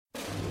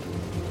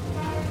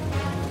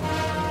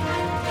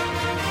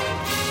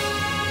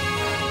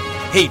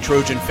Hey,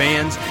 Trojan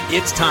fans,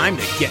 it's time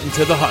to get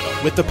into the huddle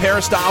with the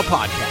Peristyle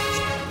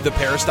Podcast. The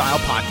Peristyle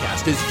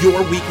Podcast is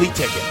your weekly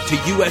ticket to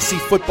USC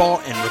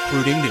football and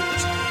recruiting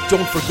news.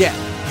 Don't forget,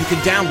 you can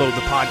download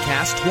the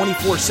podcast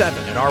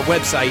 24/7 at our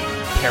website,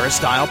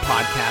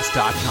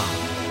 peristylepodcast.com.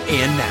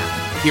 And now,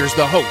 here's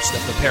the host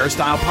of the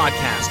Peristyle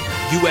Podcast,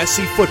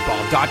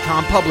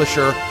 USCFootball.com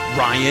publisher,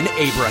 Ryan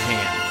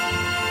Abraham.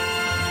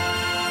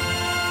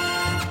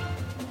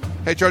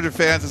 Hey, Trojan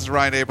fans, this is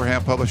Ryan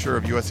Abraham, publisher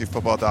of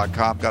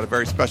USCFootball.com. Got a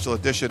very special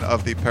edition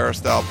of the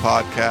Peristyle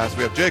Podcast.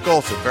 We have Jake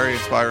Olson, very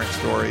inspiring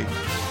story.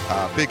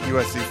 Big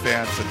USC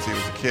fan since he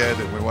was a kid,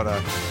 and we want to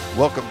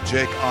welcome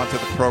Jake onto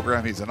the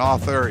program. He's an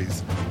author,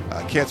 he's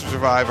a cancer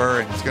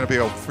survivor, and he's going to be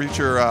a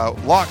future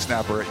long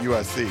snapper at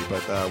USC.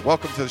 But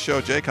welcome to the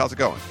show, Jake. How's it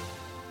going?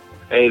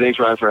 Hey, thanks,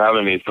 Ryan, for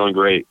having me. It's going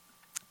great.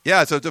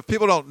 Yeah, so if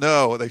people don't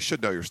know, they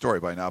should know your story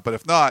by now. But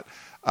if not,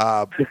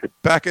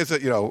 back as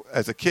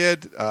a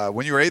kid,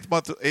 when you were 8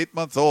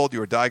 months old, you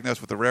were diagnosed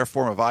with a rare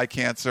form of eye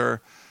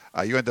cancer.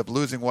 You ended up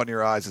losing one of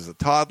your eyes as a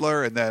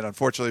toddler, and then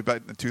unfortunately,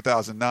 back in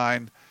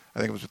 2009, I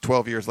think it was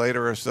 12 years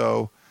later or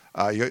so,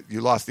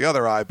 you lost the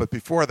other eye. But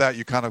before that,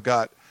 you kind of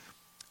got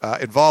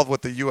involved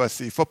with the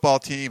USC football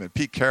team and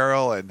Pete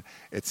Carroll, and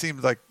it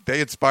seemed like they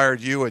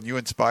inspired you and you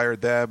inspired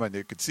them, and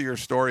you could see your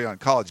story on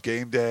College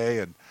Game Day,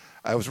 and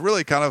it was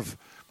really kind of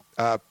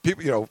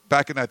people,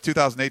 back in that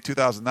 2008,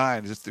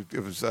 2009,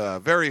 it was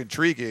very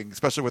intriguing,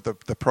 especially with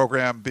the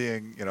program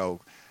being,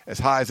 as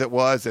high as it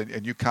was,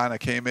 and you kind of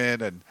came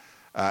in, and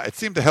it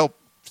seemed to help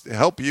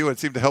you, and it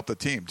seemed to help the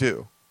team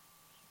too.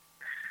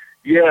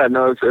 Yeah,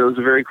 no, it was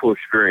a very cool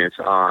experience.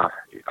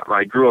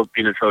 I grew up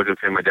being a Trojan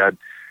fan. My dad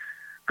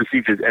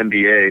received his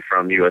MBA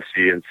from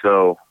USC, and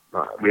so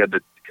we had the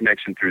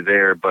connection through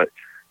there. But,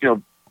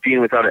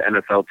 being without an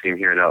NFL team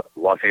here in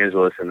Los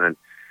Angeles, and then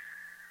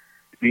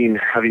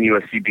having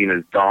USC being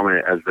as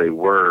dominant as they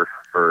were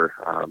for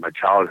my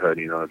childhood,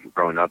 as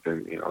growing up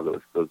in,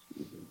 those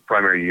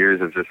primary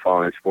years of just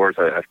following sports,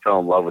 I fell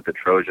in love with the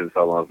Trojans,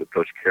 fell in love with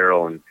Coach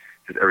Carroll and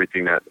just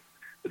everything that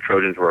the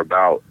Trojans were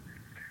about.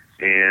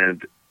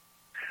 And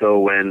so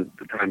when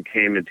the time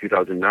came in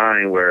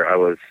 2009 where I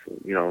was,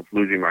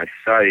 losing my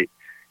sight,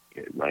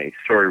 my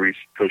story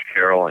reached Coach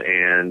Carroll,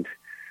 and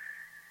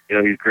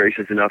he's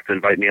gracious enough to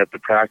invite me up to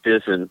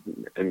practice. And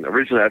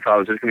originally I thought it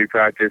was just going to be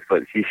practice,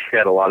 but he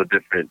had a lot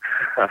different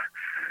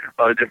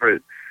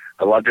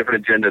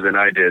agenda than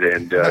I did.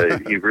 And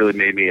he really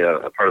made me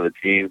a part of the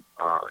team.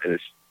 And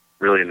it's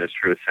really in this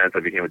truest sense, I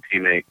became a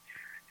teammate.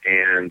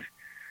 And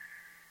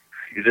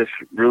he just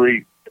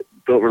really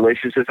built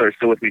relationships that are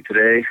still with me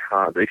today.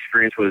 The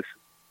experience was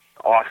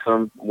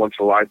awesome, once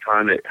in a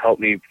lifetime. It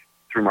helped me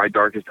through my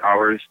darkest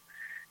hours.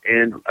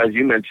 And as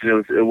you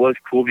mentioned, it was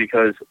cool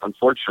because,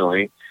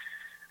 unfortunately,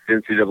 the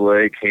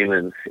NCAA came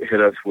and hit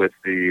us with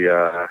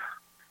the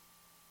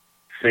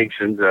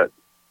sanctions that,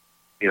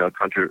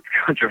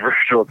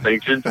 controversial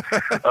sanctions.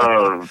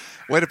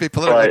 Way to be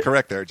politically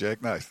correct there,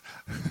 Jake. Nice.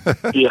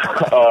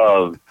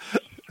 Yeah.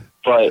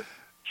 But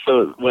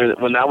so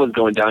when that was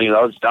going down,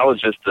 that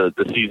was just the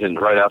season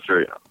right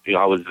after,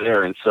 I was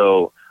there. And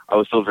so I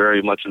was still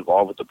very much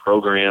involved with the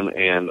program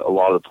and a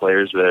lot of the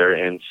players there.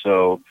 And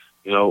so,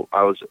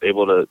 I was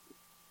able to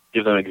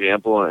give them an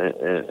example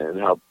and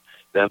help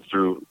them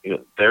through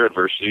their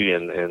adversity,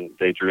 and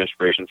they drew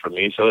inspiration from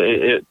me. So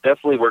it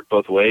definitely worked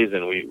both ways,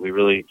 and we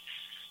really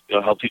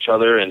helped each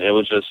other, and it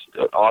was just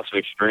an awesome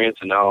experience.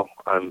 And now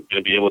I'm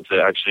going to be able to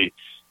actually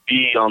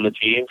be on the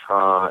team,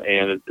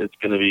 and it's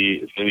going to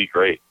be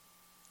great.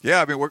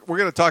 Yeah, I mean, we're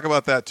going to talk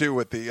about that too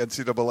with the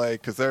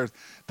NCAA, because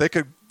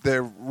they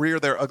rear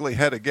their ugly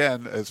head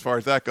again as far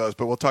as that goes.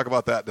 But we'll talk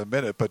about that in a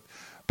minute. But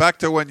back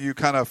to when you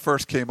kind of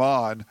first came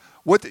on,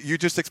 what you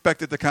just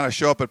expected to kind of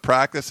show up at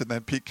practice, and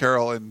then Pete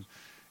Carroll and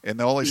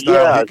the only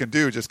style he can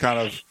do, just kind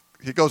of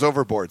he goes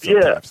overboard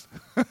sometimes.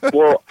 Yeah.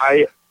 Well,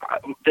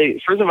 they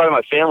first invited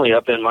my family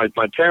up, and my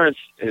parents,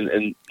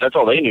 and that's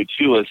all they knew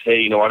too was,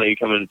 hey, why don't you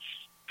come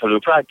to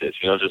practice?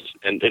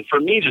 And for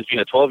me, just being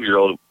a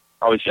 12-year-old,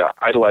 obviously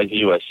idolizing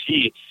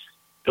USC,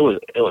 it was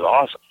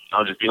awesome.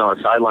 Just being on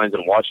the sidelines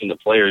and watching the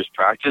players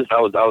practice, that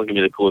was gonna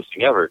be the coolest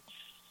thing ever.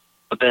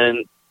 But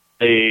then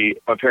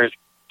my parents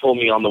told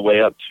me on the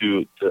way up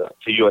to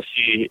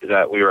USC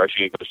that we were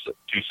actually going to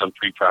do some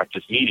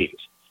pre-practice meetings.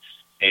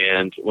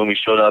 And when we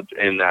showed up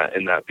in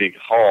that big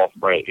hall,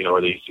 right, where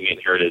they used to meet in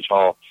Heritage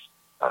Hall,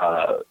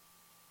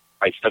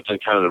 I stepped in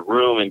kind of the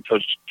room, and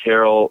Coach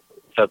Carroll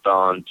stepped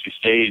on to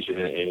stage,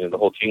 and the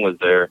whole team was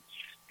there.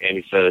 And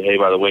he said, "Hey,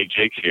 by the way,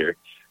 Jake's here."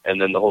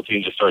 And then the whole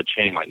team just started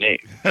chanting my name.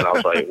 And I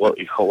was like, well,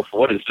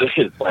 what is this?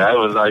 I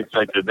was not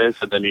expecting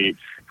this. And then he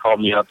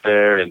called me up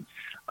there and,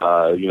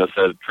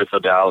 said Chris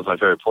O'Dowd was my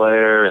favorite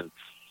player. And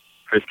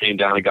Chris came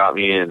down and got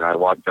me, and I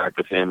walked back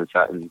with him and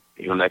sat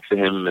next to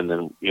him. And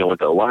then, went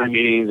to line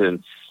meetings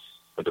and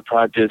went to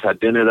practice, had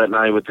dinner that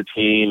night with the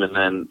team. And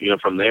then,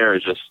 from there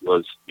it just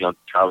was,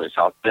 traveling to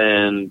South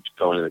Bend,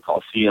 going to the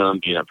Coliseum,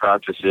 being at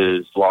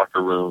practices,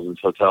 locker rooms,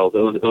 hotels.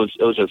 It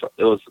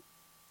was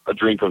a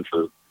dream come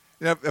true.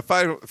 Yeah, if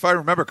I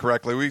remember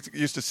correctly, we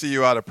used to see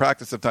you out of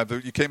practice sometimes.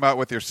 You came out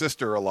with your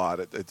sister a lot.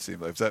 It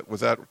seemed like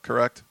was that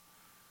correct?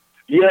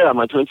 Yeah,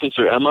 my twin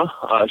sister Emma.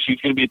 She's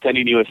going to be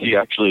attending USC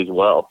actually as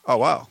well. Oh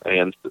wow!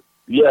 And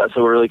yeah,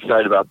 so we're really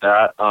excited about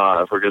that.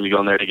 If we're going to be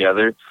going there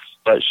together.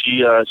 But she's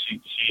a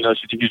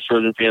huge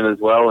Trojan fan as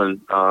well, and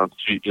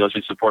she's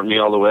supporting me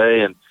all the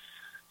way, and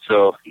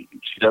so she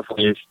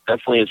definitely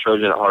is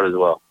Trojan at heart as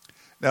well.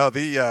 Now,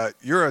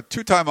 you're a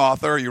two-time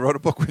author. You wrote a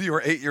book when you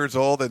were 8 years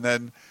old, and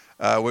then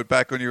went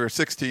back when you were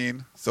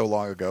 16, so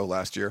long ago,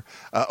 last year.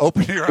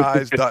 Open Your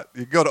Eyes. You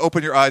can go to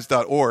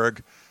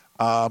openyoureyes.org.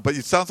 But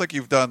it sounds like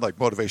you've done like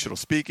motivational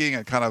speaking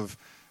and kind of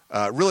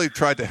really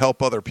tried to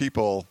help other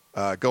people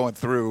going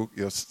through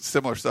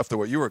similar stuff to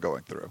what you were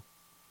going through.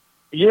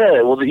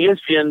 Yeah, well, the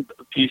ESPN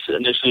piece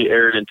initially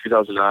aired in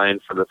 2009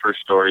 for the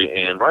first story,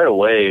 and right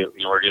away,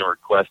 we're getting a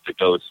request to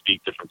go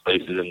speak different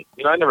places, and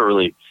I never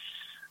really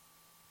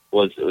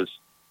I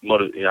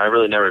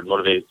really never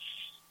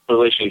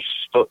motivationally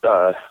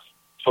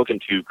spoken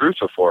to groups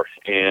before,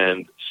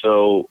 and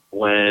so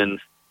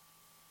when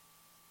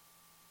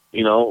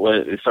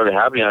it started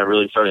happening, I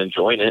really started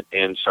enjoying it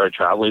and started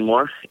traveling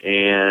more,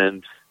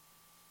 and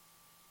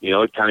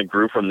it kind of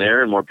grew from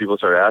there, and more people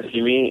started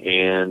asking me,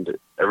 and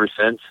ever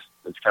since,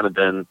 it's kind of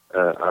been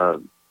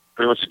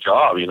pretty much a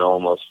job,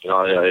 almost.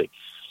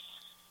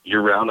 Year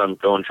round, I'm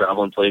going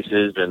traveling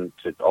places and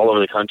all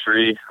over the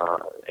country,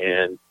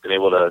 and been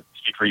able to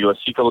speak for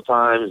USC a couple of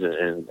times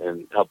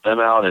and help them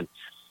out, and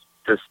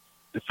just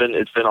it's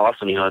been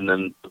awesome, And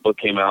then the book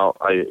came out.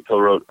 I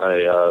co-wrote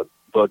a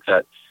book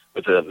that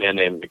with a man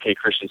named McKay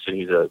Christensen.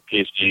 He's a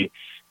PhD in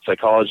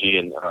psychology,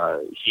 and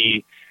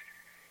he.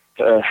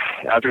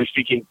 After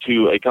speaking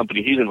to a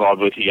company he's involved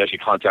with, he actually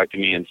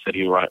contacted me and said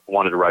he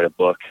wanted to write a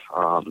book.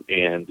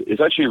 And it's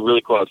actually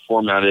really cool. It's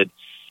formatted.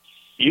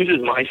 He uses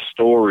my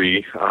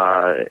story,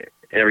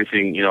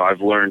 everything,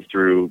 I've learned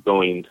through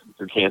going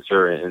through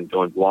cancer and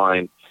going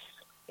blind.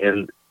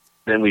 And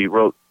then we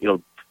wrote,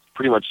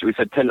 pretty much, we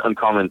said 10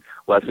 uncommon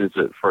lessons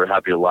for a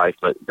happier life,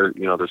 but there's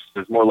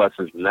more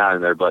lessons than that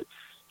in there. But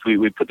so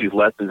we put these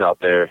lessons out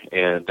there,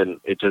 and then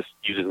it just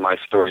uses my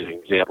story as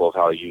an example of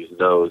how I use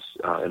those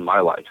in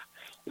my life.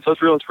 And so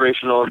it's real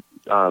inspirational,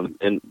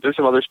 and there's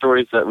some other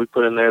stories that we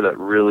put in there that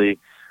really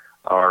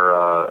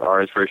are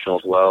inspirational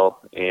as well.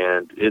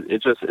 And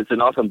it's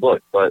an awesome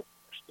book, but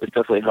it's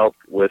definitely helped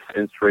with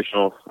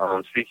inspirational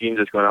speaking,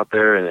 just going out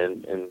there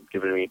and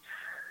giving me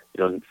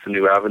some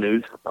new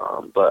avenues.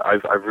 But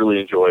I've really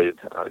enjoyed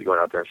going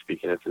out there and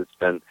speaking. It's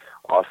been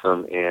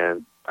awesome,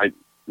 and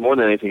more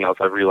than anything else,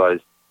 I've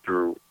realized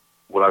through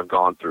what I've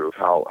gone through of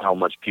how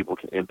much people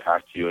can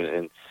impact you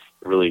and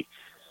really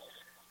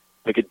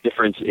make a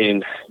difference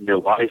in your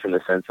life, in the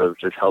sense of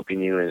just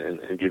helping you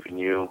and giving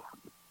you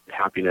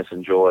happiness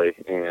and joy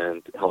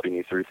and helping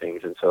you through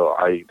things. And so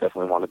I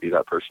definitely want to be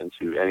that person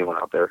to anyone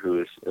out there who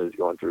is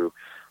going through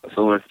a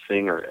similar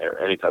thing or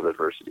any type of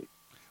adversity.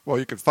 Well,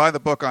 you can find the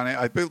book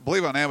I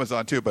believe on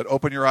Amazon too, but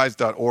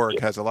openyoureyes.org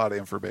has a lot of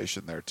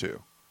information there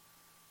too.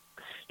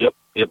 Yep,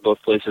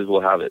 both places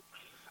will have it.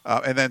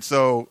 And then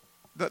so,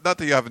 not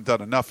that you haven't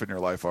done enough in your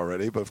life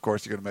already, but of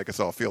course you're going to make us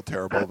all feel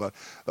terrible about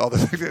all the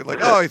things like,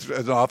 he's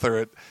an author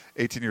at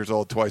 18 years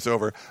old twice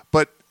over.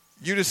 But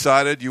you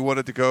decided you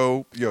wanted to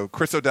go,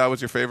 Chris O'Dowd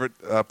was your favorite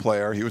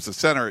player. He was the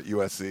center at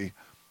USC.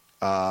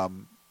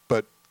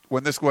 But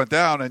when this went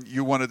down and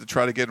you wanted to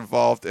try to get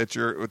involved with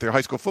your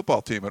high school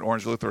football team at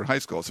Orange Lutheran High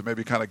School, so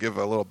maybe kind of give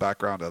a little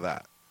background of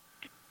that.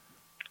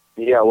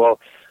 Yeah, well,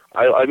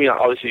 I mean,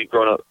 obviously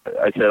growing up,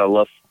 I said I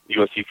love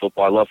USC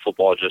football. I love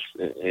football just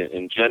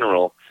in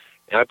general.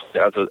 And I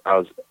played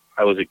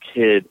I was a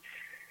kid,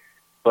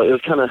 but it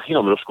was kind of,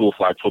 middle school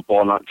flag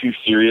football, not too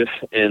serious.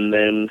 And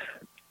then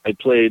I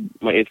played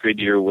my 8th grade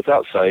year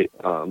without sight.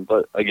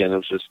 But again, it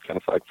was just kind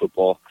of flag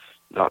football,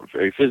 not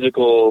very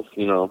physical,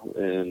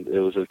 and it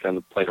was just kind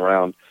of playing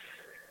around.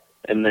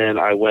 And then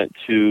I went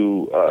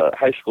to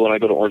high school, and I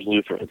go to Orange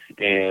Lutheran.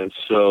 And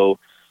so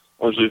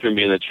Orange Lutheran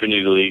being the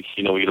Trinity League,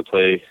 we get to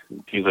play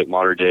teams like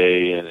Mater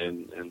Dei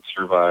and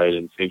Servite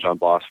and St. John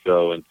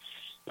Bosco and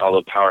all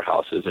the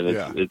powerhouses. And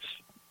it's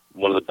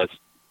one of the best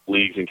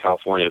leagues in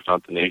California, if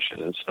not the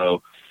nation. And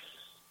so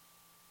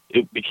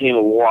it became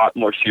a lot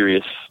more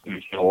serious. It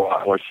became a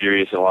lot more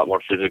serious and a lot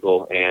more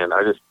physical. And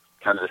I just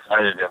kind of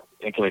decided,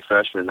 incoming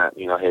freshman, that,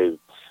 hey,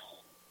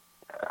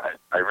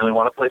 I really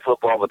want to play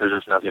football, but there's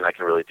just nothing I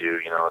can really do,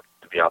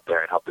 to be out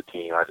there and help the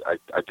team. I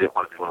didn't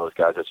want to be one of those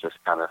guys that's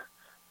just kind of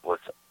was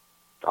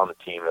on the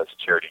team as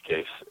a charity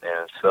case.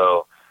 And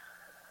so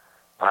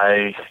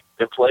I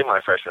did play my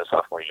freshman and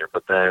sophomore year,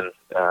 but then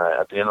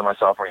at the end of my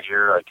sophomore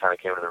year, I kind of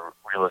came to the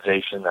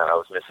realization that I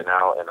was missing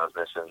out, and I was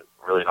missing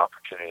really an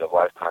opportunity of a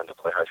lifetime to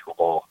play high school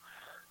ball.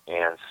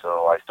 And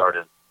so I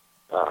started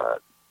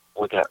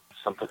looking at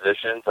some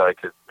positions that I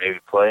could maybe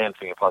play and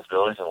thinking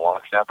possibilities, and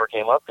long snapper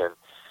came up. And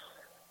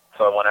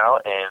so I went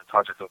out and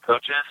talked to some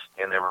coaches,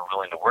 and they were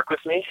willing to work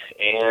with me.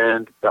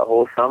 And that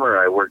whole summer,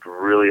 I worked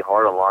really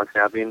hard on long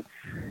snapping,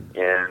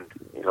 and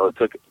it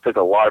took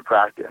a lot of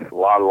practice, a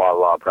lot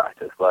of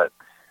practice. But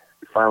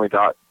we finally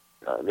got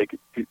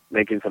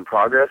making some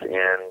progress.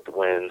 And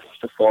when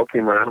the fall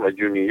came around, my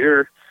junior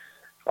year,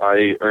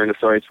 I earned a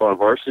starting spot on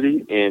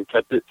varsity and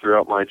kept it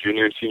throughout my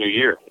junior and senior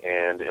year.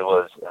 And it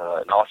was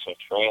an awesome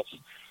experience,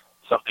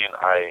 something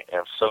I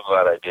am so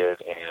glad I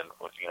did, and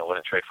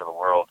wouldn't trade for the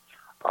world.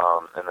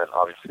 And then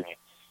obviously,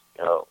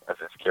 as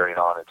it's carried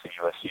on into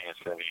USC,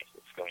 it's going to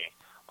be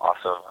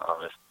awesome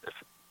if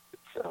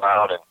it's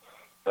allowed, and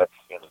that's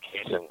the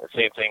case. And the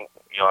same thing,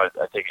 I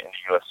take it into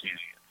USC.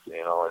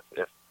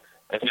 If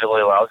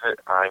NCAA allows it,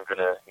 I'm going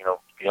to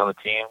be on the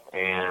team,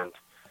 and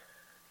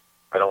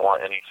I don't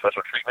want any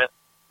special treatment.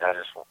 I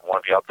just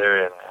want to be out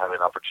there and have an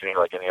opportunity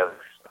like any other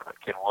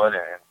kid would,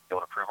 and be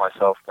able to prove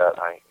myself that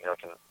I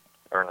can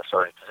earn a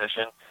starting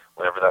position,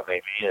 whatever that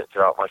may be,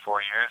 throughout my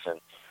 4 years,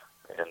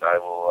 and I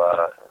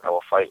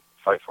will fight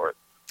for it.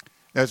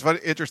 Yeah, it's very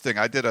interesting.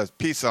 I did a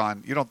piece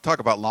on, you don't talk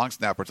about long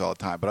snappers all the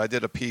time, but I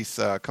did a piece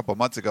a couple of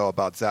months ago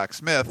about Zach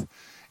Smith,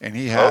 and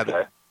he had,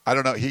 okay. I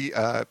don't know, he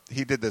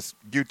did this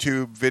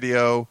YouTube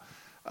video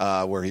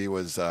where he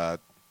was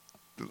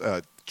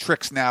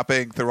trick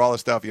snapping through all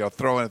this stuff,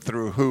 throwing it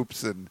through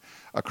hoops and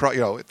across,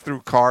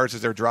 through cars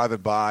as they're driving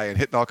by and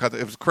hitting all kinds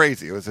of, it was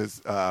crazy. It was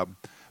his,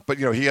 but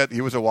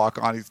he was a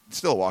walk-on. He's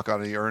still a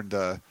walk-on, and he earned,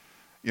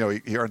 he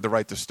earned the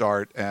right to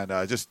start, and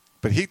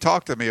but he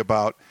talked to me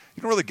about,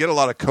 you don't really get a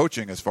lot of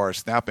coaching as far as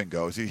snapping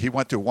goes. He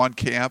went to one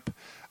camp,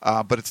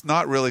 but it's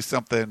not really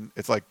something,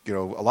 it's like, a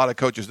lot of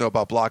coaches know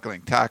about blocking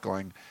and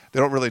tackling. They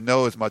don't really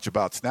know as much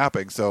about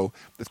snapping. So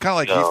it's kind of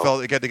like he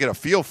felt he had to get a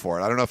feel for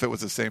it. I don't know if it was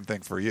the same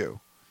thing for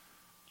you.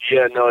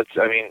 Yeah, no,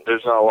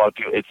 there's not a lot of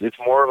people. It's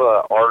more of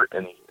an art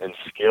and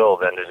skill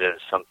than it is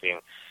something,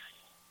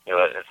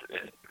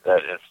 that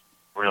is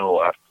real,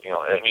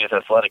 it's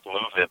athletic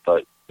movement,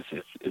 but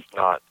it's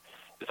not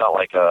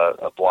like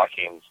a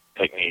blocking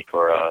technique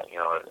or a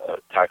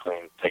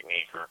tackling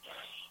technique or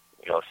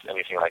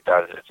anything like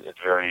that. It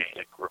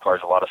requires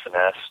a lot of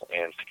finesse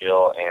and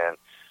skill, and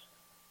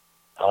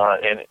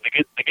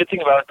the good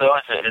thing about it though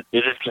is that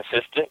it is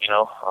consistent.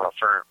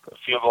 For a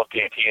field goal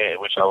PAT,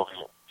 which I will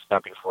be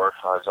snapping for,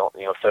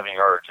 7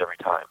 yards every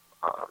time,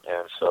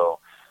 and so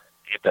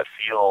you get that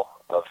feel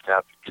of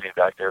snap getting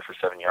back there for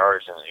 7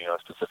 yards in a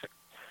specific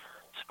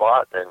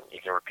spot, then you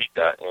can repeat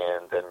that,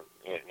 and then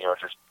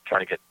just trying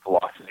to get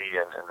velocity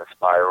and the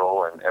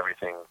spiral and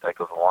everything that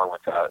goes along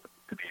with that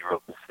to be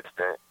real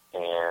consistent,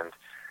 and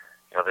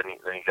then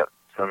you got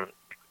some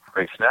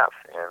great snaps,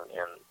 and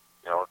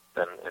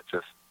then it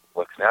just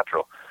looks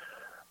natural.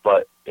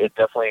 But it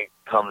definitely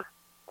comes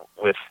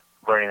with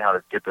learning how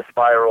to get the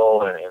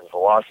spiral and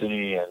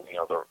velocity and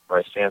the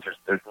right stance.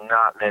 There's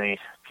not many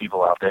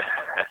people out there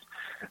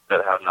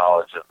that have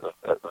knowledge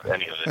of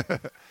any of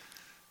it.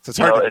 So it's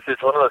hard.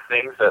 It's one of those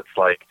things that's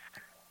like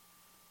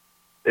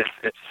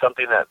it's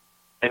something that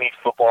any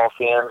football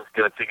fan is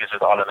going to think is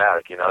just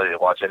automatic. They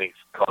watch any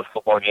college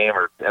football game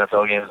or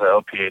NFL game, it's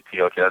like, PAT,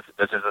 okay,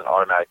 that's just an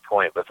automatic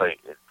point. But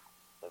it's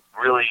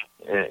really,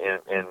 and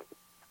when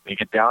you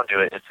get down to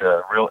it, it's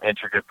a real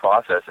intricate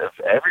process. If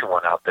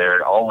everyone out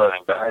there, all 11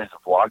 guys are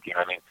blocking,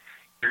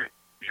 you're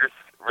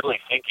really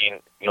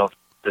thinking,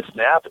 the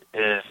snap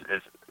is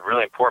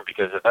really important,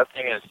 because if that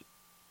thing is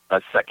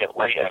a second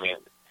late,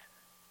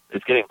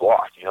 it's getting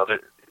blocked.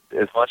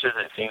 As much as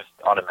it seems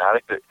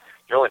automatic, that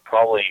you're only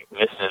probably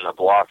missing a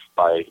block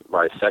by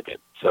a second.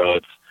 So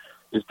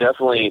it's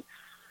definitely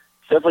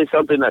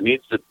something that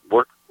needs to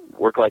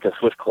work like a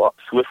swift clock.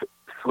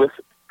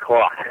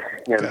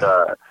 And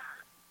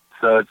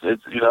so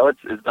it's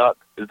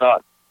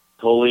not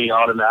totally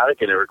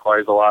automatic, and it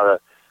requires a lot of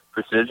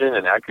precision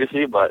and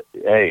accuracy. But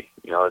hey,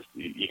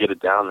 you get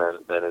it down,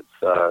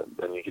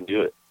 then you can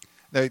do it.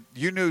 Now,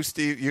 you knew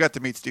Steve. You got to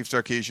meet Steve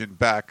Sarkisian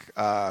back,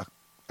 I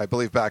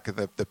believe, back in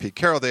the Pete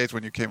Carroll days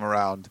when you came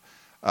around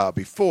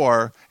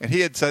before, and he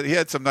had said he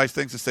had some nice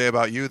things to say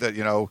about you, that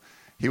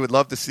he would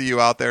love to see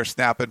you out there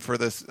snapping for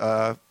this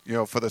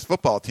for this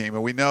football team.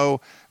 And we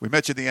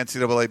mentioned the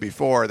NCAA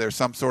before. There's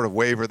some sort of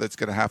waiver that's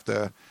going to have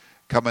to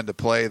come into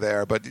play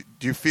there. But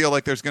do you feel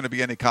like there's going to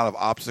be any kind of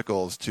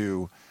obstacles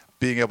to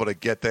being able to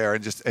get there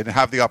and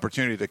have the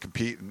opportunity to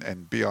compete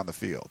and be on the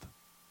field?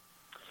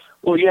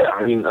 Well, yeah.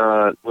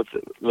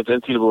 With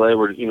NCAA,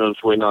 we're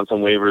just waiting on some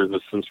waivers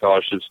with some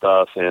scholarship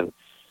stuff, and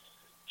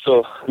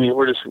so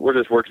we're just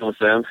working with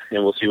them,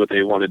 and we'll see what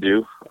they want to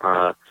do.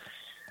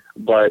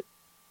 But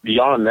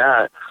beyond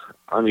that,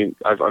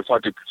 I've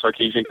talked to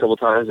Sarkisian a couple of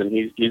times, and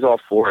he's all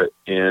for it.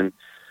 And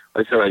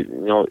like I said,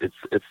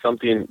 it's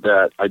something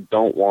that I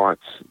don't want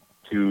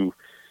to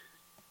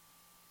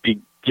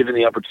be given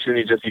the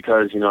opportunity just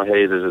because, hey,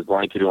 there's this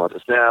blind kid who wants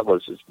to snap,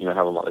 let's just,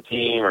 have him on the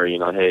team, or,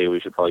 hey, we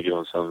should probably give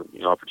him some,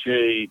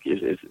 opportunity.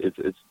 I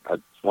just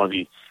want to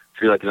be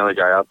treated like another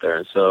guy out there.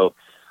 And so,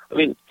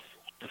 the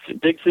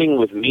big thing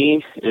with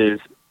me is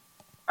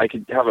I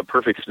could have a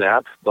perfect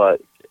snap,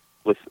 but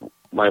with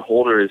my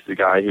holder is the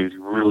guy who's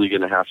really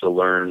going to have to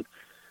learn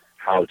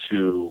how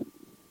to,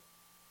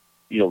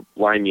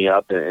 line me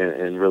up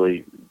and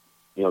really,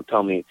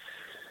 tell me,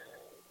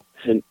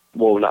 and,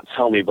 well, not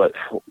tell me, but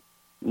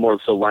more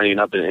so lining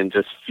up and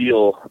just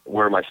feel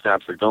where my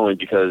snaps are going,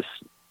 because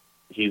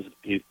he's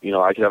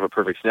I could have a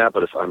perfect snap,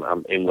 but if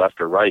I'm aimed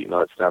left or right,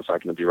 that snap's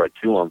not going to be right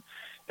to him.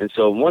 And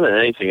so more than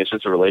anything, it's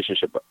just a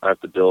relationship I have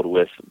to build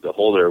with the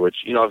holder,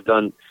 which I've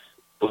done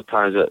both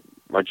times at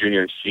my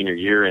junior and senior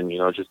year, and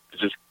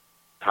just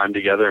time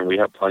together, and we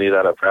have plenty of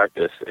that at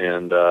practice.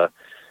 And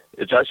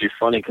it's actually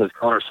funny because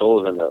Connor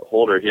Sullivan, the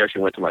holder, he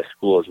actually went to my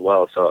school as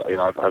well. So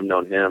I've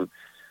known him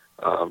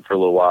for a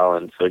little while,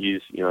 and so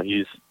he's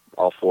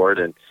all for it.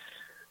 And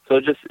so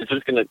it's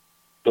just going to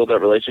build that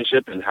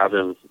relationship and have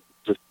him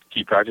just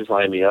keep practice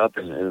lining me up,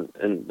 and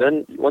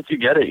then once you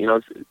get it,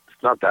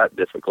 it's not that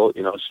difficult.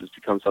 It's just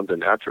become something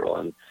natural.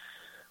 And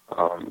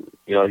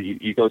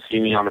you go see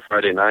me on a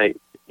Friday night,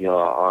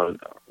 on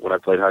when I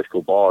played high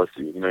school ball.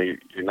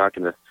 You're not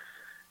going to.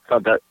 It's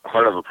not that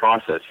hard of a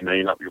process.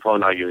 You're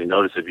probably not going to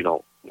notice if you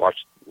don't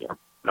watch,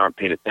 not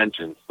paying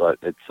attention. But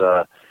it's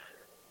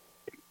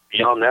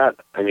beyond that.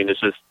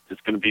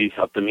 It's going to be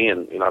up to me,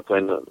 and I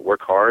plan to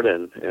work hard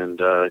and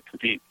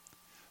compete.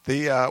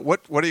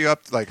 What are you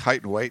up to, like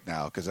height and weight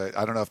now? Because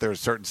I don't know if there's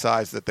a certain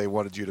size that they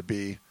wanted you to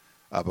be,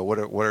 but what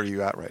are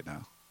you at right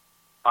now?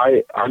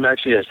 I'm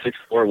actually at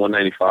 6'4",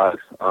 195.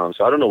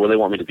 So I don't know where they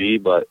want me to be,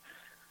 but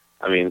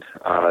if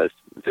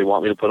they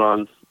want me to put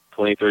on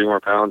 20, 30 more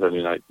pounds,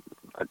 I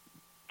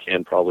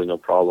can probably no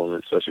problem,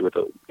 especially with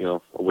a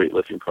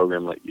weightlifting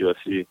program like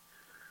UFC.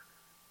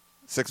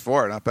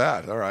 6'4", not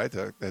bad. All right,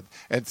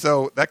 and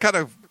so that kind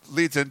of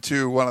leads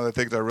into one of the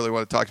things I really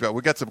want to talk about.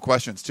 We got some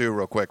questions too,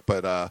 real quick,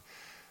 but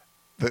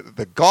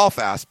the golf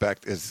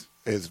aspect is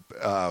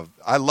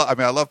I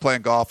love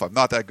playing golf. I'm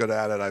not that good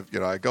at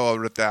it. I go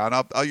over it down.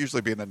 I'll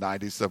usually be in the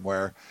 90s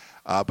somewhere,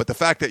 but the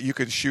fact that you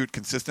can shoot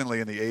consistently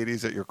in the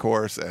 80s at your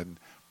course, and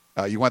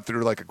you went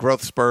through like a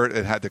growth spurt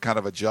and had to kind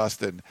of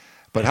adjust,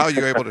 but how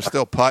you're able to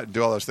still putt and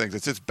do all those things,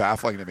 it's just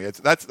baffling to me.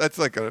 That's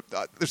like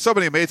there's so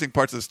many amazing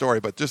parts of the story,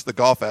 but just the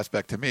golf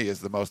aspect to me is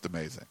the most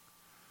amazing.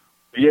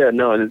 Yeah,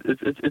 no, and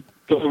it's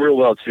going real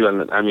well too.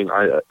 And I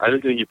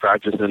just think you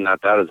practicing that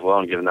as well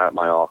and giving that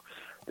my all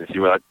and see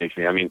where that takes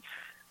me.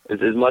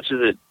 As much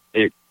as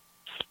it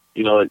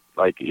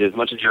as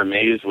much as you're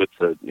amazed with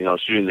the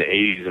shooting the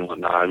 80s and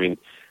whatnot.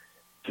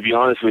 To be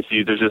honest with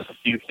you, there's just a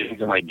few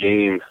things in my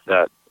game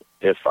that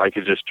if I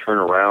could just turn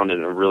around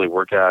and really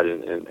work at,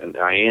 and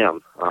I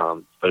am,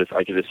 but if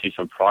I could just see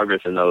some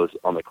progress in those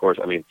on the course,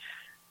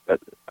 that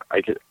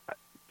I could.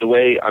 The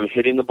way I'm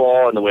hitting the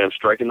ball and the way I'm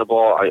striking the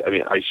ball,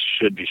 I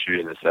should be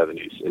shooting the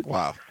 70s.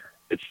 Wow.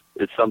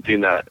 It's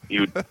something that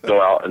you would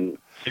go out and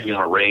see me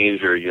on a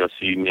range or,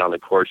 see me on the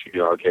course, you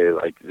go, okay,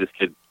 like this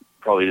kid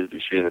probably doesn't be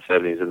shooting the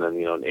 70s, and then,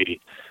 an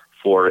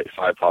 84,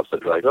 85 pops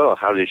up, you're like, oh,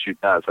 how did he shoot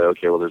that? It's like,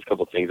 okay, well, there's a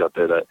couple of things out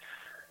there that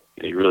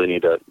you really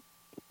need to,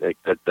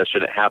 that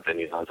shouldn't happen.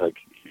 It's like,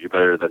 you're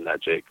better than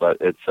that, Jake. But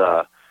it's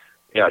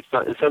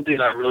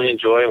something I really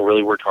enjoy and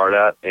really worked hard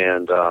at,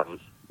 and,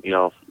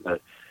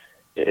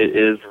 it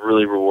is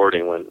really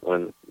rewarding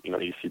when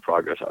you see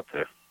progress out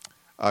there.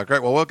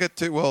 Great. Well,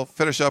 we'll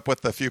finish up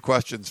with a few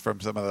questions from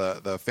some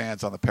of the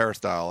fans on the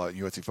Peristyle at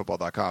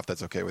UNCfootball.com, if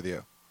that's okay with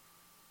you.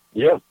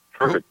 Yeah,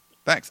 perfect. Cool.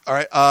 Thanks. All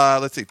right.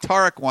 Let's see.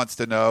 Tarek wants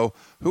to know,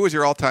 who is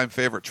your all-time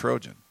favorite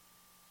Trojan?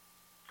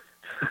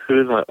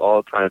 Who is my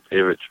all-time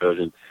favorite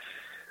Trojan?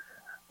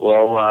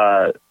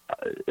 Well,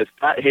 if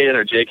Pat Hayden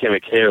or J.K.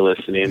 McKay are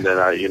listening, then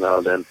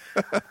then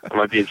I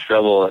might be in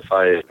trouble if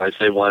I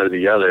say one or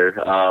the other.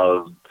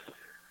 Oh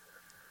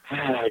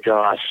my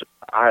gosh,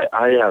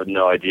 I have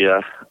no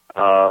idea.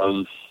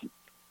 I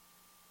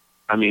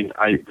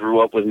grew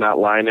up with Matt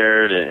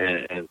Leinart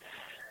and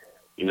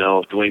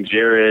Dwayne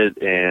Jarrett,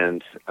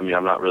 and I'm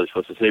not really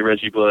supposed to say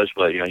Reggie Bush,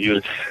 but he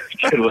was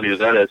good when he was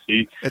at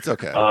SC. It's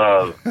okay.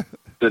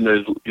 Then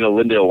there's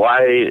Lindale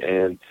White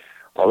and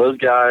all those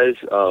guys,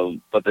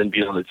 but then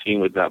being on the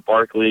team with Matt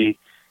Barkley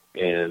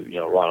and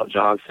Ronald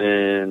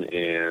Johnson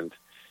and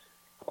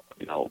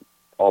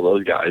all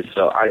those guys.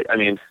 So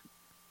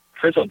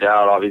Chris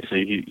O'Dowd,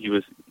 obviously, he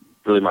was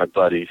really my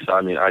buddy. So,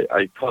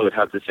 I probably would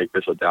have to say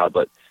Chris O'Dowd,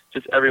 but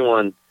just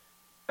everyone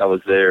that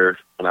was there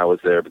when I was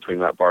there between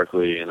Matt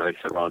Barkley and, like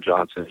I said, Ronald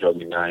Johnson, Joe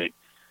McKnight,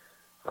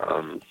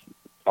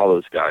 all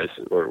those guys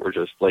were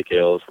just, Blake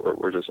Ailes,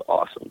 were just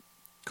awesome.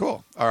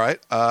 Cool. All right.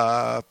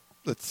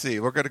 Let's see.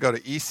 We're going to go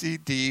to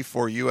ECD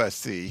for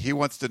USC. He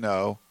wants to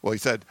know, he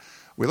said,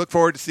 we look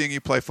forward to seeing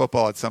you play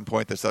football at some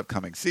point this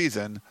upcoming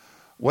season.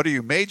 What are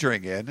you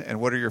majoring in, and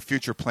what are your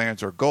future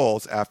plans or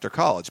goals after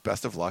college?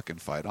 Best of luck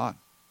and fight on.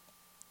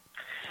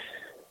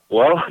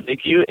 Well,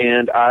 thank you.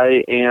 And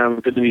I am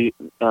going to be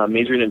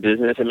majoring in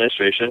business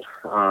administration,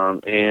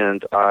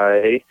 and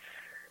I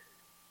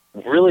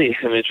really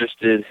am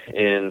interested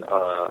in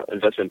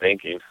investment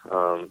banking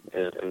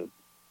and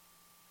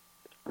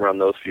around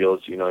those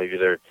fields.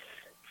 Either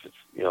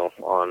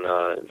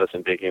on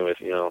investment banking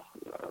with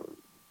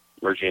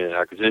merging and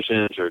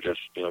acquisitions, or just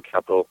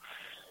capital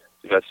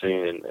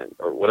investing and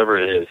or whatever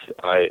it is.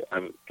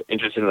 I'm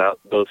interested in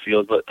those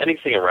fields, but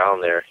anything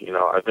around there.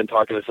 I've been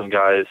talking to some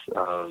guys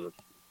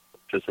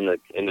just in the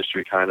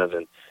industry kind of,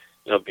 and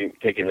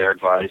taking their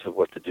advice of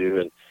what to do.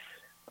 And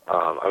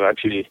I'm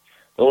actually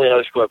the only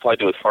other school I applied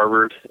to was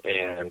Harvard,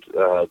 and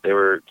they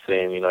were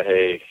saying,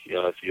 hey,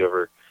 if you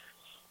ever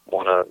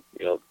want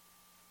to,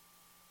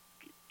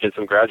 get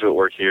some graduate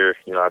work here,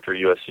 after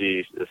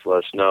USC, just let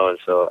us know. And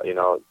so,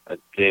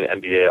 getting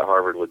an MBA at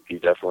Harvard would be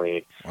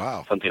definitely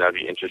something I'd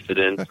be interested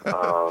in.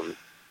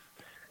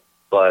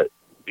 But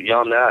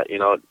beyond that,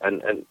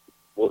 and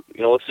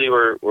we'll see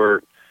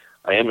where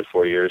I am in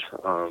 4 years.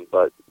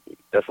 But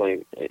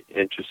definitely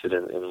interested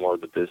in more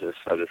of the business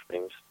side of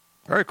things.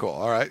 Very cool.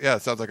 All right. Yeah,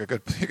 it sounds like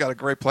you got a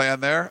great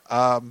plan there.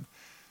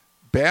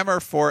 Bammer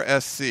for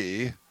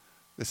SC.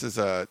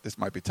 This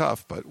might be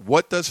tough, but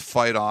what does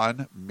Fight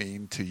On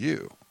mean to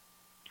you?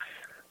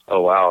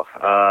 Oh,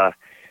 wow.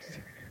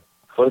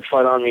 What does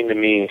Fight On mean to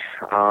me?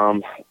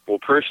 Well,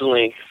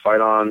 personally,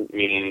 Fight On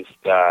means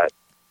that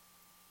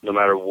no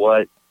matter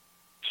what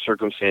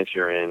circumstance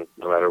you're in,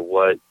 no matter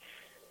what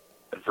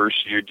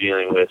adversity you're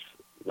dealing with,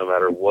 no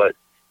matter what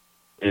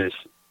is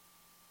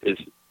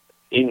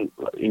in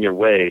your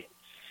way,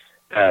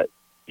 that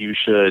you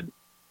should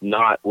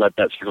not let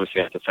that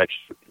circumstance affect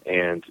you,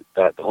 and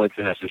that the only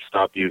thing that should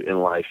stop you in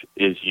life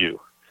is you.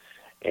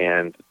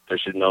 And there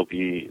should not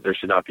be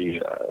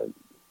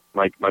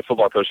my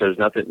football coach says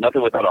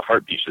nothing without a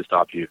heartbeat should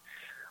stop you.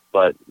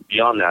 But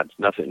beyond that,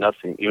 nothing,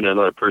 even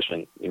another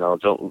person,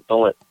 don't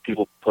let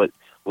people put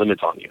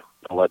limits on you.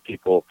 Don't let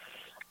people,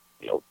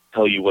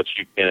 tell you what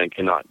you can and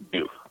cannot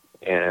do.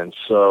 And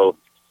so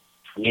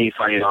for me,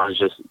 Fighting On is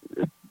just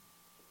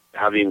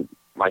having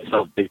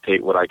myself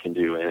dictate what I can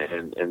do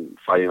and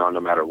fighting on no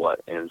matter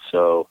what. And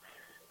so,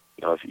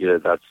 if either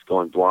that's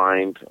going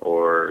blind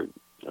or,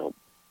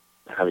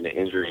 having an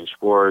injury in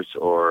sports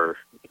or,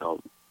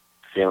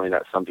 failing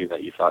at something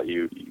that you thought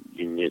you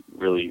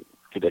really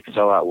could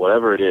excel at,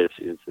 whatever it is,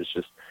 it's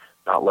just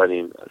not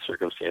letting a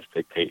circumstance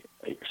dictate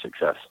your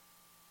success.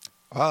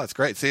 Wow, that's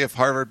great. See, if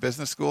Harvard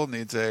Business School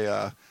needs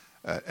an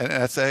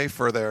essay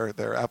for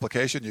their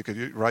application, you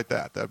could write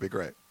that. That'd be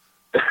great.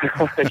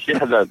 Yeah,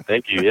 no,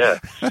 thank you. Yeah.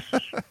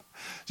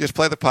 Just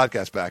play the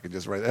podcast back and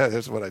just write,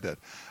 here's what I did.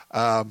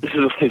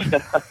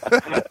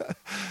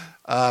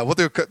 We'll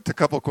do a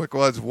couple quick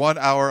ones. 1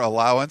 hour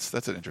allowance.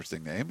 That's an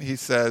interesting name. He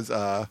says,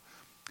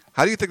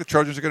 how do you think the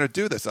Trojans are going to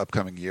do this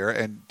upcoming year?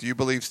 And do you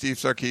believe Steve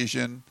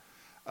Sarkisian,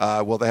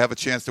 will they have a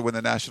chance to win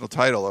the national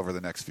title over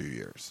the next few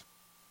years?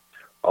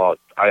 Oh,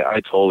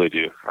 I totally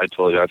do. I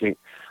think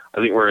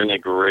we're in a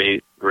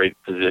great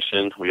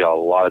position. We got a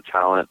lot of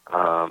talent.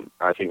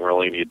 I think we're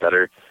only going to get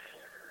better.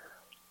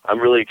 I'm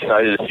really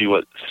excited to see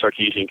what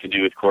Sarkisian can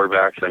do with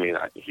quarterbacks. I mean,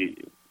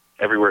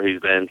 everywhere he's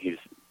been, he's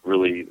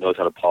really knows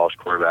how to polish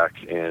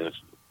quarterbacks. And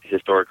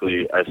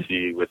historically,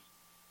 SC with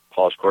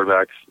polished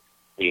quarterbacks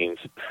means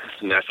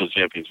national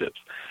championships.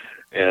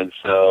 And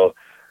so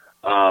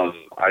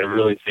I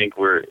really think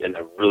we're in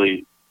a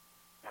really,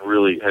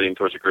 really heading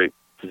towards a great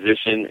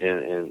position,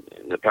 and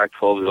the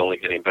Pac-12 is only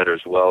getting better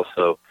as well.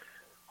 So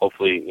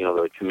hopefully,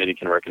 the committee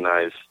can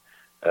recognize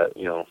that,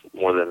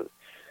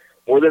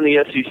 more than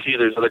the SEC,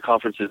 there's other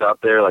conferences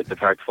out there like the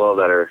Pac-12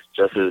 that are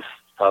just as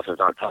tough, if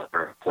not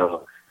tougher.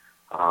 So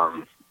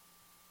I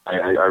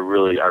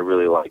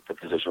really like the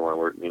position where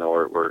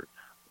we're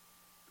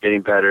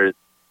getting better.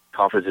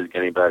 Conference is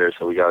getting better,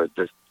 so we got to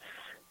just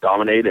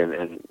dominate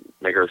and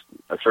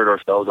assert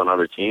ourselves on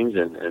other teams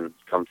and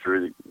come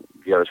through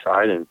the other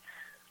side. And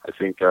I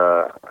think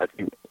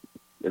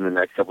in the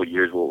next couple of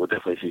years we'll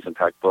definitely see some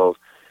Pac-12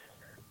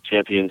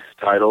 champion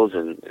titles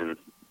and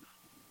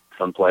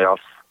some playoff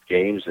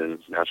games and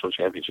national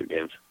championship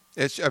games.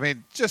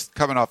 Just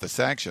coming off the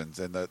sanctions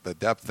and the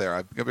depth there,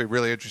 I'm going to be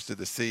really interested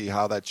to see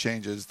how that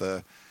changes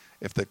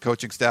if the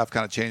coaching staff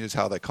kind of changes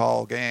how they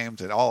call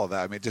games and all of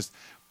that. You just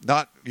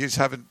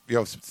haven't,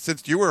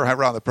 since you were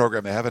around the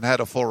program, they haven't had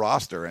a full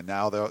roster, and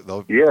now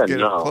they'll get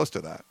close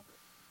to that.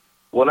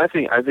 Well, I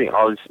think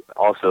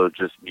also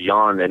just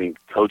beyond any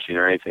coaching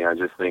or anything, I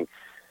just think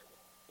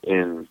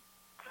in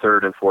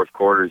third and fourth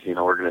quarters,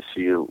 we're going to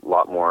see a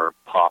lot more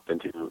pop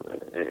into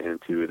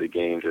the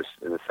game, just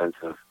in the sense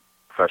of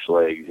fresh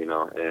legs,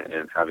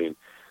 and having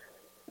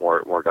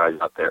more guys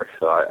out there.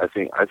 So I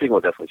think we'll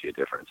definitely see a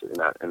difference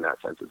in that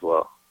sense as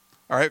well.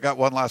 All right, got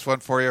one last one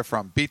for you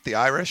from Beat the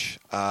Irish.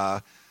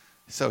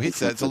 So he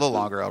said, it's a little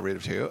longer, I'll read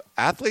it to you.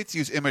 Athletes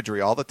use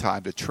imagery all the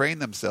time to train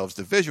themselves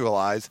to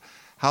visualize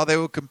how they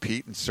will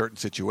compete in certain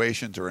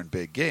situations or in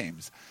big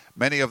games.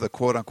 Many of the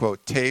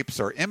quote-unquote tapes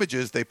or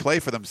images they play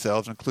for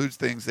themselves includes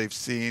things they've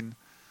seen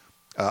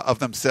of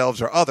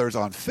themselves or others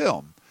on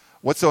film.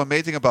 What's so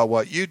amazing about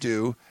what you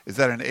do is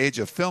that in an age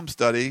of film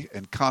study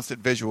and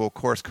constant visual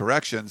course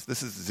corrections,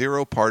 this is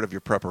zero part of your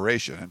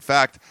preparation. In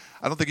fact,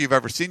 I don't think you've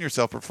ever seen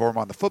yourself perform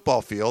on the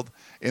football field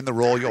in the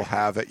role you'll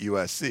have at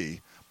USC.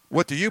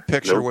 What do you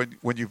picture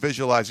when you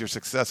visualize your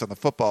success on the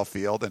football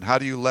field, and how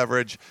do you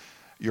leverage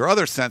your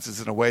other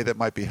senses in a way that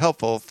might be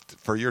helpful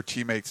for your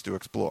teammates to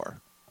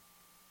explore?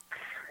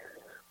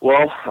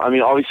 Well,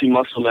 obviously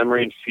muscle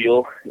memory and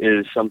feel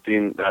is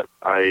something that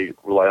I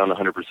rely on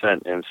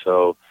 100%. And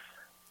so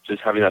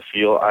just having that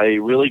feel, I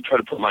really try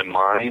to put my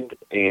mind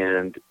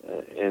in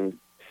a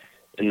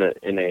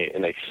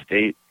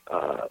state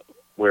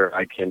where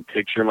I can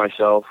picture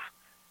myself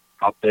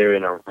out there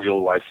in a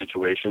real life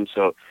situation.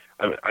 So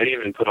I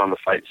even put on the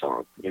fight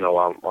song,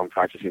 while I'm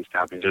practicing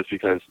snapping, just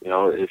because,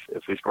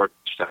 if we score a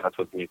touchdown, that's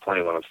what me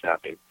playing when I'm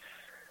snapping.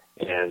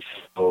 And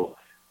so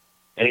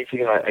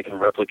anything I can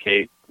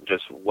replicate,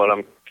 just what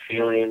I'm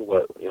feeling,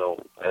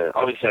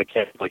 obviously I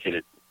can't replicate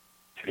it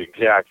to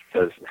exact,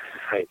 because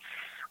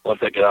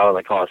once I get out on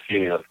the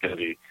Coliseum, it's going to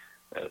be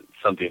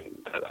something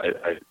that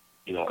I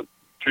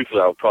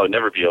truthfully I will probably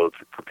never be able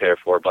to prepare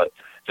for, but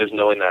just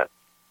knowing that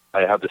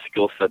I have the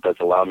skill set that's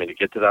allowed me to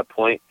get to that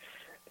point,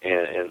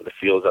 and the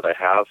feels that I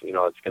have,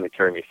 it's going to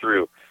carry me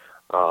through.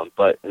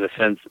 But in the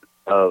sense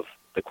of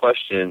the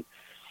question,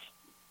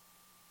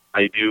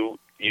 I do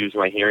use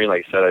my hearing.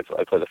 Like I said,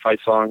 I play the fight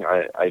song.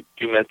 I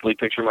do mentally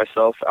picture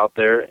myself out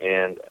there,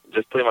 and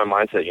just putting my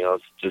mindset,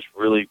 it's just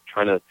really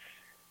trying to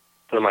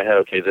put in my head,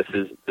 okay, this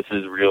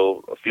is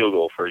real, a field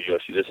goal for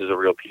USC. This is a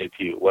real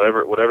PAT,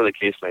 whatever the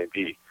case may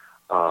be.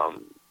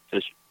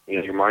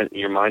 Your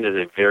mind is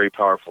a very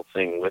powerful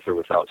thing, with or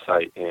without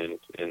sight, and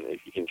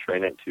if you can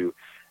train it to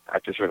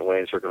act a certain way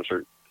in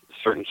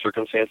certain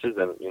circumstances,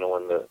 then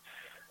when the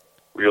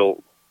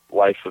real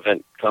life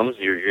event comes,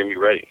 you're gonna be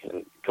ready.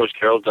 And Coach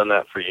Carroll's done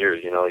that for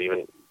years.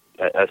 Even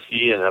at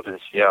SC and up in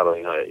Seattle,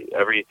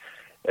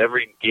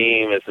 every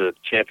game is a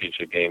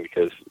championship game,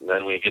 because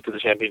then when you get to the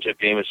championship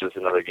game, it's just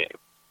another game.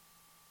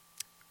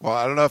 Well,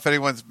 I don't know if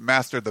anyone's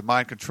mastered the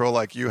mind control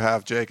like you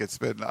have, Jake. It's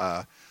been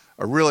a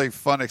really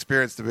fun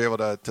experience to be able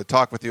to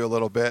talk with you a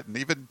little bit, and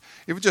even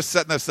just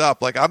setting this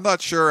up. Like, I'm not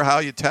sure how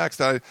you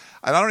text. I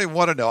don't even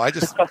want to know.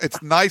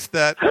 It's nice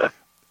that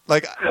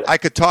I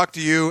could talk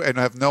to you and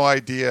have no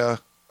idea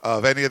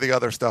of any of the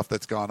other stuff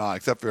that's gone on,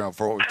 except for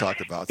what we've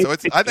talked about. So I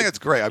think it's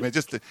great. I mean,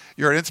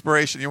 you're an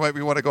inspiration. You might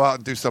want to go out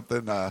and do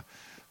something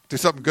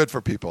good for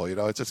people.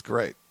 It's just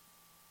great.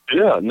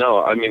 Yeah,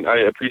 no, I mean, I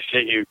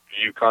appreciate you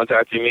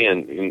contacting me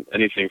and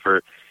anything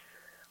for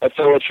a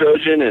fellow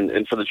Trojan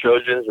and for the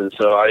Trojans. And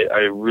so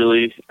I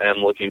really am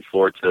looking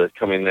forward to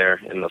coming there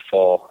in the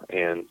fall,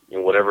 and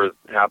whatever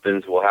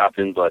happens will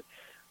happen, but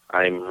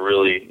I'm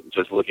really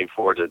just looking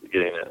forward to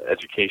getting an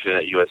education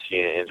at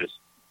USC and just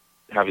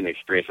having the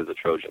experience as a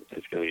Trojan.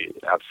 It's going to be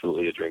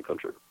absolutely a dream come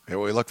true. Yeah,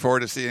 we look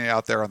forward to seeing you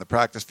out there on the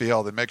practice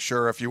field, and make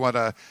sure if you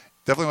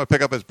definitely want to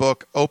pick up his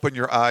book,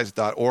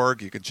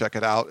 openyoureyes.org. You can check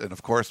it out. And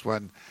of course,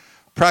 when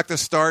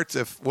practice starts,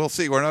 we'll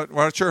see, we're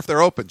not sure if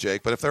they're open,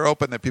 Jake, but if they're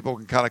open, then people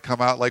can kind of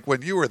come out like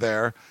when you were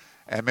there,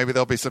 and maybe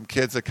there'll be some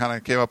kids that kind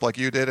of came up like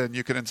you did, and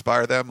you can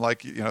inspire them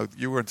like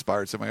you were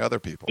inspired so many other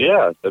people.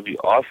 Yeah, that'd be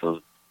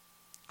awesome.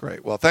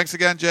 Great. Well, thanks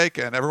again, Jake,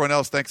 and everyone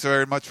else. Thanks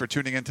very much for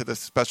tuning into this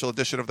special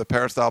edition of the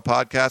Peristyle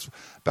Podcast.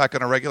 Back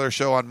on a regular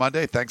show on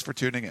Monday. Thanks for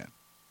tuning in.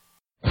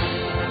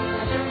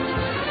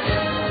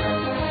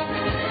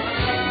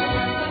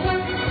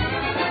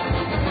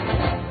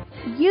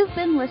 You've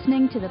been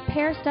listening to the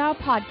Peristyle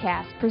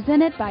Podcast,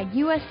 presented by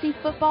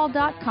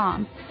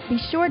USCFootball.com. Be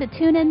sure to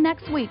tune in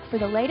next week for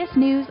the latest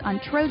news on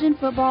Trojan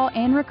football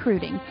and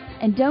recruiting.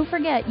 And don't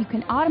forget, you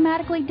can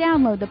automatically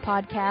download the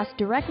podcast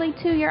directly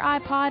to your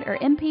iPod or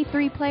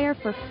MP3 player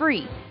for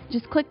free.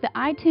 Just click the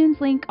iTunes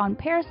link on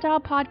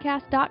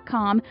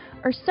peristylepodcast.com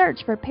or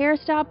search for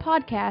Peristyle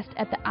Podcast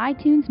at the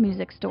iTunes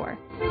Music Store.